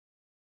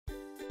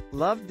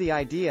Loved the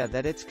idea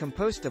that it's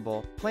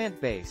compostable,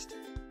 plant-based.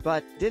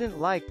 But, didn't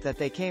like that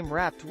they came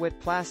wrapped with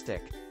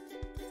plastic.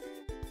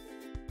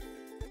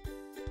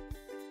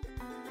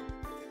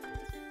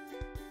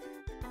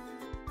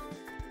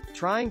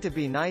 Trying to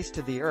be nice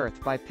to the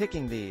earth by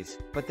picking these,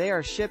 but they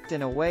are shipped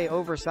in a way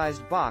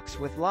oversized box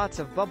with lots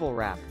of bubble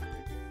wrap.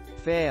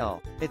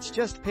 Fail. It's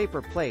just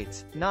paper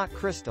plates, not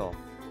crystal.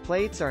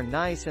 Plates are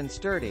nice and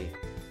sturdy.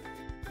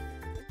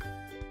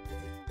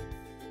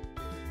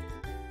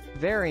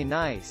 Very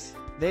nice.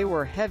 They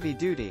were heavy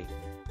duty.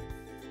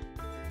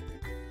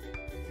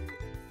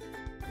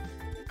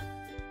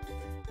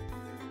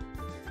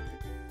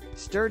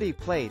 Sturdy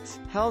plates,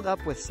 held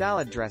up with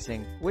salad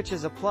dressing, which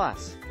is a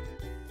plus.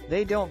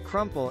 They don't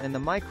crumple in the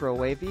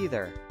microwave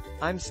either.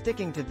 I'm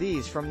sticking to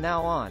these from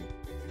now on.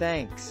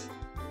 Thanks.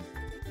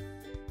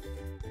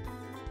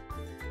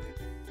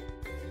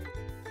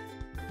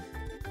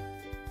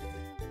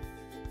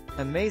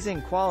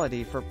 Amazing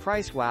quality for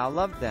price. Wow,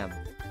 loved them.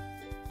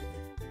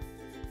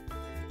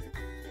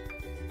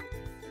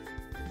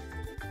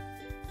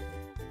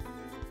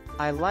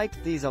 I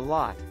liked these a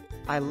lot.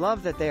 I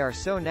love that they are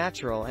so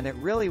natural, and it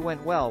really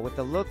went well with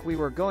the look we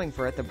were going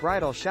for at the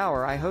bridal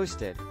shower I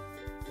hosted.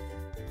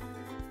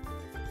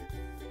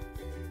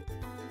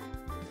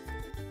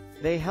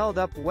 They held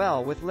up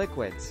well with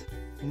liquids.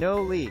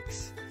 No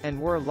leaks.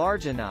 And were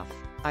large enough.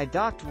 I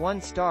docked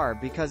 1 star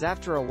because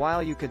after a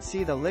while you could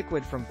see the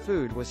liquid from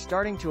food was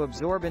starting to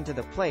absorb into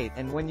the plate,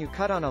 and when you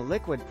cut on a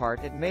liquid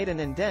part it made an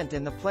indent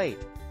in the plate.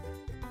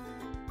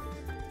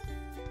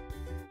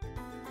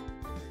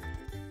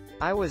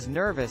 I was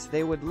nervous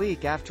they would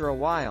leak after a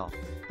while.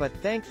 But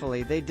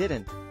thankfully they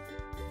didn't.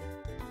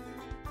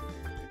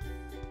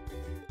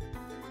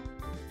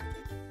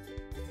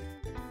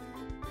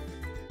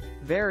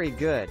 Very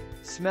good.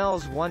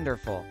 Smells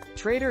wonderful.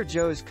 Trader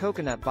Joe's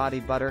coconut body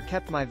butter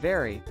kept my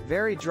very,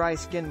 very dry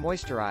skin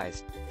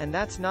moisturized. And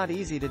that's not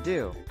easy to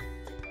do.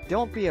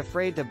 Don't be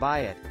afraid to buy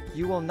it.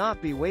 You will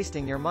not be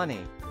wasting your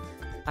money.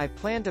 I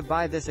plan to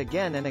buy this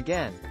again and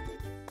again.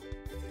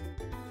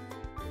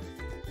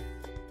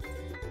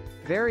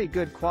 Very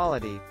good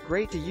quality,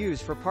 great to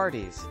use for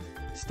parties.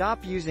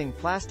 Stop using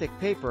plastic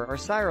paper or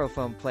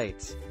styrofoam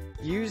plates.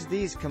 Use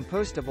these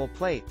compostable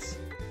plates.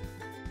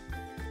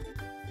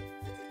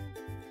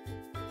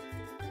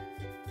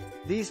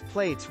 These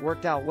plates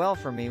worked out well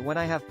for me when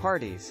I have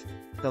parties.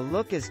 The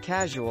look is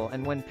casual,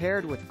 and when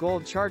paired with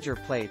gold charger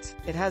plates,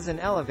 it has an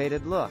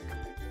elevated look.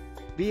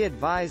 Be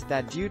advised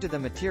that due to the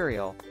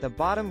material, the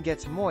bottom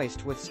gets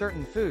moist with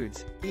certain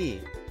foods,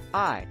 e.g.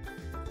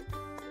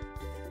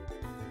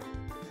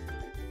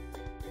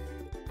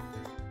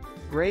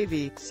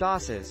 gravy,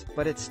 sauces,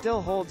 but it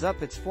still holds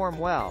up its form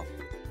well.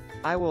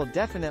 I will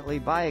definitely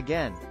buy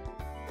again.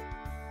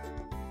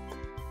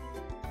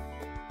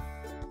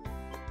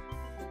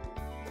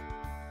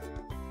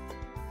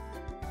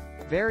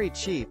 Very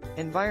cheap,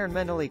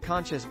 environmentally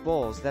conscious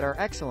bowls that are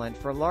excellent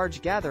for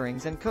large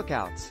gatherings and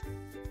cookouts.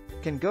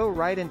 Can go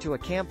right into a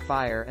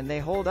campfire, and they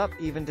hold up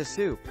even to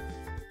soup.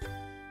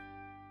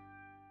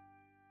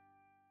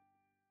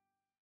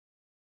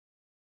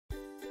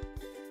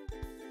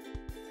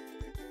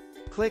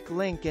 Click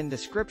link in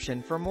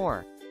description for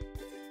more.